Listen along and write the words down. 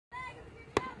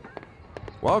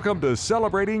Welcome to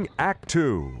Celebrating Act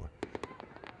 2.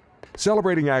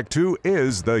 Celebrating Act 2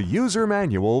 is the user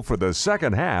manual for the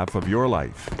second half of your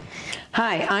life.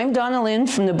 Hi, I'm Donnalynn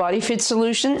from the Body Fit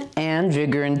Solution and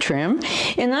Vigor and Trim,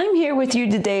 and I'm here with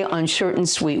you today on Short and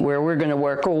Sweet, where we're going to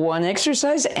work one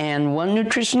exercise and one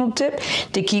nutritional tip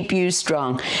to keep you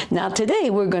strong. Now today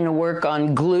we're going to work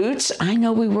on glutes. I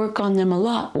know we work on them a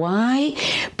lot. Why?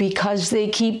 Because they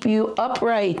keep you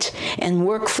upright and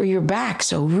work for your back,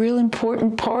 so real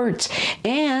important parts.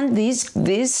 And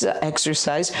this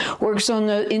exercise works on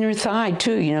the inner thigh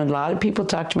too. You know, a lot of people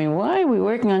talk to me, why are we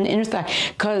working on the inner thigh?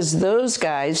 Because those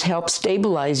guys help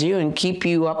stabilize you and keep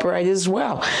you upright as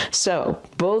well. So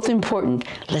both important.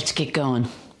 Let's get going.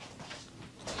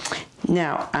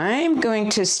 Now, I'm going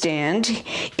to stand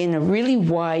in a really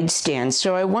wide stance.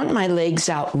 So I want my legs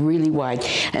out really wide,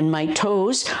 and my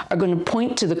toes are going to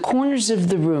point to the corners of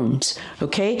the rooms,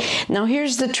 okay? Now,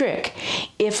 here's the trick.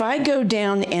 If I go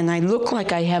down and I look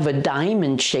like I have a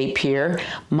diamond shape here,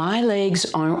 my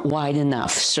legs aren't wide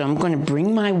enough. So I'm going to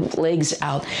bring my legs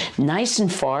out nice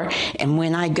and far, and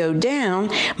when I go down,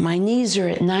 my knees are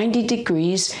at 90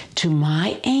 degrees to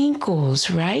my ankles,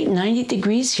 right? 90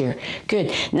 degrees here.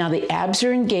 Good. Now, the abs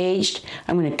are engaged.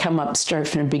 I'm going to come up, start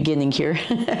from the beginning here.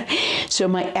 So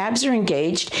my abs are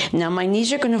engaged. Now my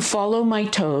knees are going to follow my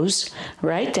toes,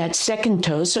 right? That second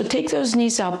toe. So take those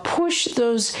knees out, push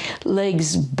those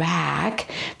legs back.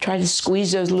 Try to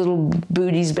squeeze those little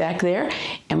booties back there.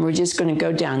 And we're just going to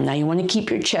go down. Now you want to keep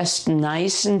your chest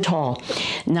nice and tall.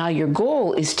 Now your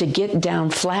goal is to get down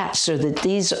flat so that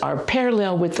these are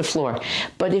parallel with the floor.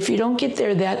 But if you don't get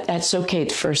there, that's okay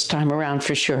the first time around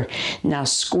for sure. Now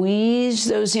squeeze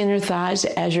those inner thighs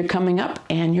as you're coming up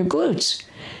and your glutes.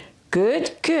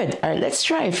 Good, good. All right, let's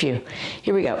try a few.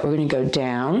 Here we go. We're going to go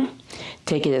down.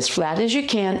 Take it as flat as you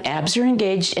can. Abs are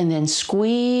engaged, and then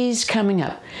squeeze coming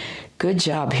up. Good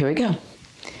job. Here we go.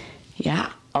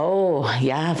 Yeah. Oh,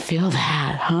 yeah, feel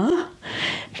that, huh?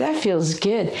 That feels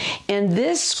good. And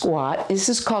this squat, this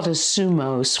is called a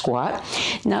sumo squat.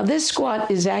 Now this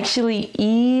squat is actually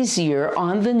easier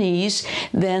on the knees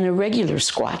than a regular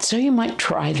squat. So you might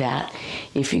try that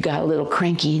if you got a little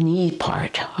cranky knee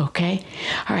part, okay?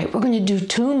 All right, we're going to do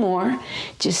two more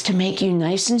just to make you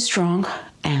nice and strong.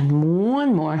 And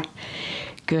one more.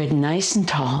 Good, nice and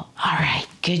tall. All right,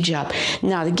 good job.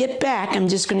 Now to get back, I'm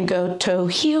just going to go toe,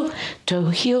 heel,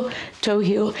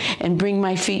 and bring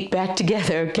my feet back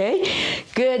together, okay?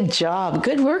 Good job.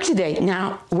 Good work today.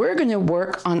 Now, we're going to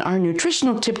work on our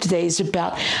nutritional tip today is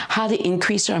about how to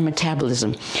increase our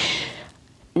metabolism.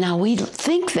 Now, we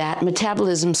think that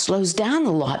metabolism slows down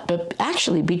a lot, but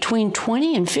actually between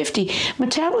 20 and 50,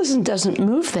 metabolism doesn't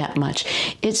move that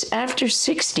much. It's after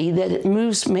 60 that it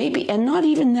moves maybe, and not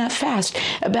even that fast,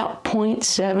 about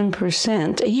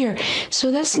 0.7% a year.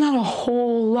 So that's not a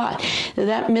whole lot.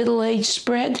 That middle age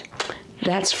spread,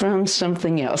 that's from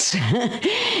something else.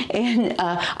 And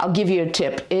I'll give you a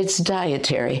tip. It's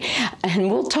dietary. And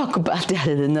we'll talk about that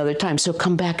at another time, so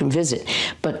come back and visit.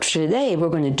 But today we're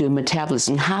going to do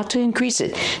metabolism, how to increase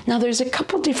it. Now there's a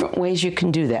couple different ways you can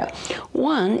do that.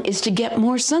 One is to get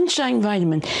more sunshine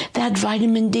vitamin, that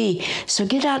vitamin D. So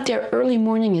get out there early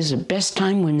morning is the best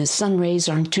time when the sun rays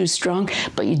aren't too strong,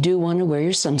 but you do want to wear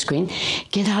your sunscreen.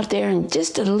 Get out there and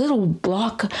just a little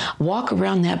walk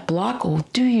around that block will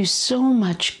do you so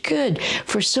much good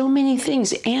for so many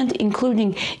things, and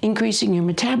including increasing your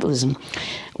metabolism.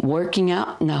 Working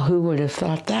out, now who would have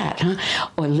thought that, huh?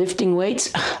 Or lifting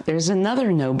weights, there's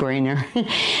another no-brainer.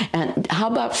 And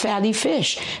how about fatty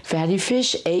fish? Fatty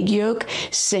fish, egg yolk,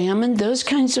 salmon, those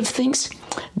kinds of things,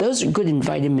 those are good in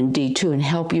vitamin D too and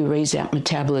help you raise that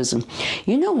metabolism.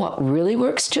 You know what really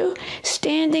works too?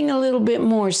 Standing a little bit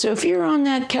more. So if you're on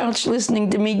that couch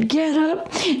listening to me, get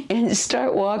up and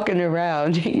start walking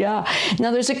around. Yeah.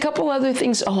 Now there's a couple other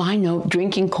things. Oh, I know,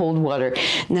 drinking cold water.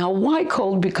 Now why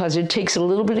cold? Because it takes a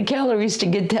little bit of calories to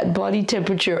get that body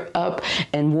temperature up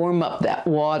and warm up that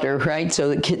water, right?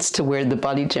 So it gets to where the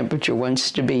body temperature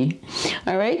wants to be.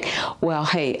 All right? Well,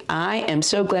 hey, I am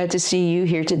so glad to see you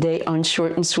here today on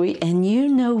Short and Sweet, and you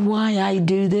know why I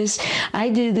do this. I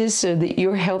do this so that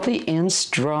you're healthy and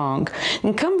strong.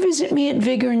 And come visit me at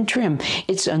Vigor and Trim.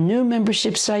 It's a new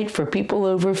membership site for people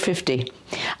over 50.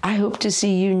 I hope to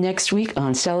see you next week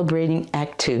on Celebrating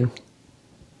Act 2.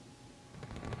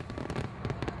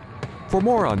 For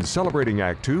more on Celebrating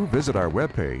Act 2, visit our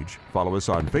webpage, follow us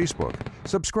on Facebook,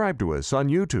 subscribe to us on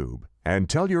YouTube, and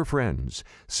tell your friends.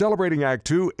 Celebrating Act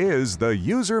 2 is the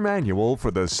user manual for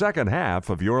the second half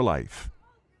of your life.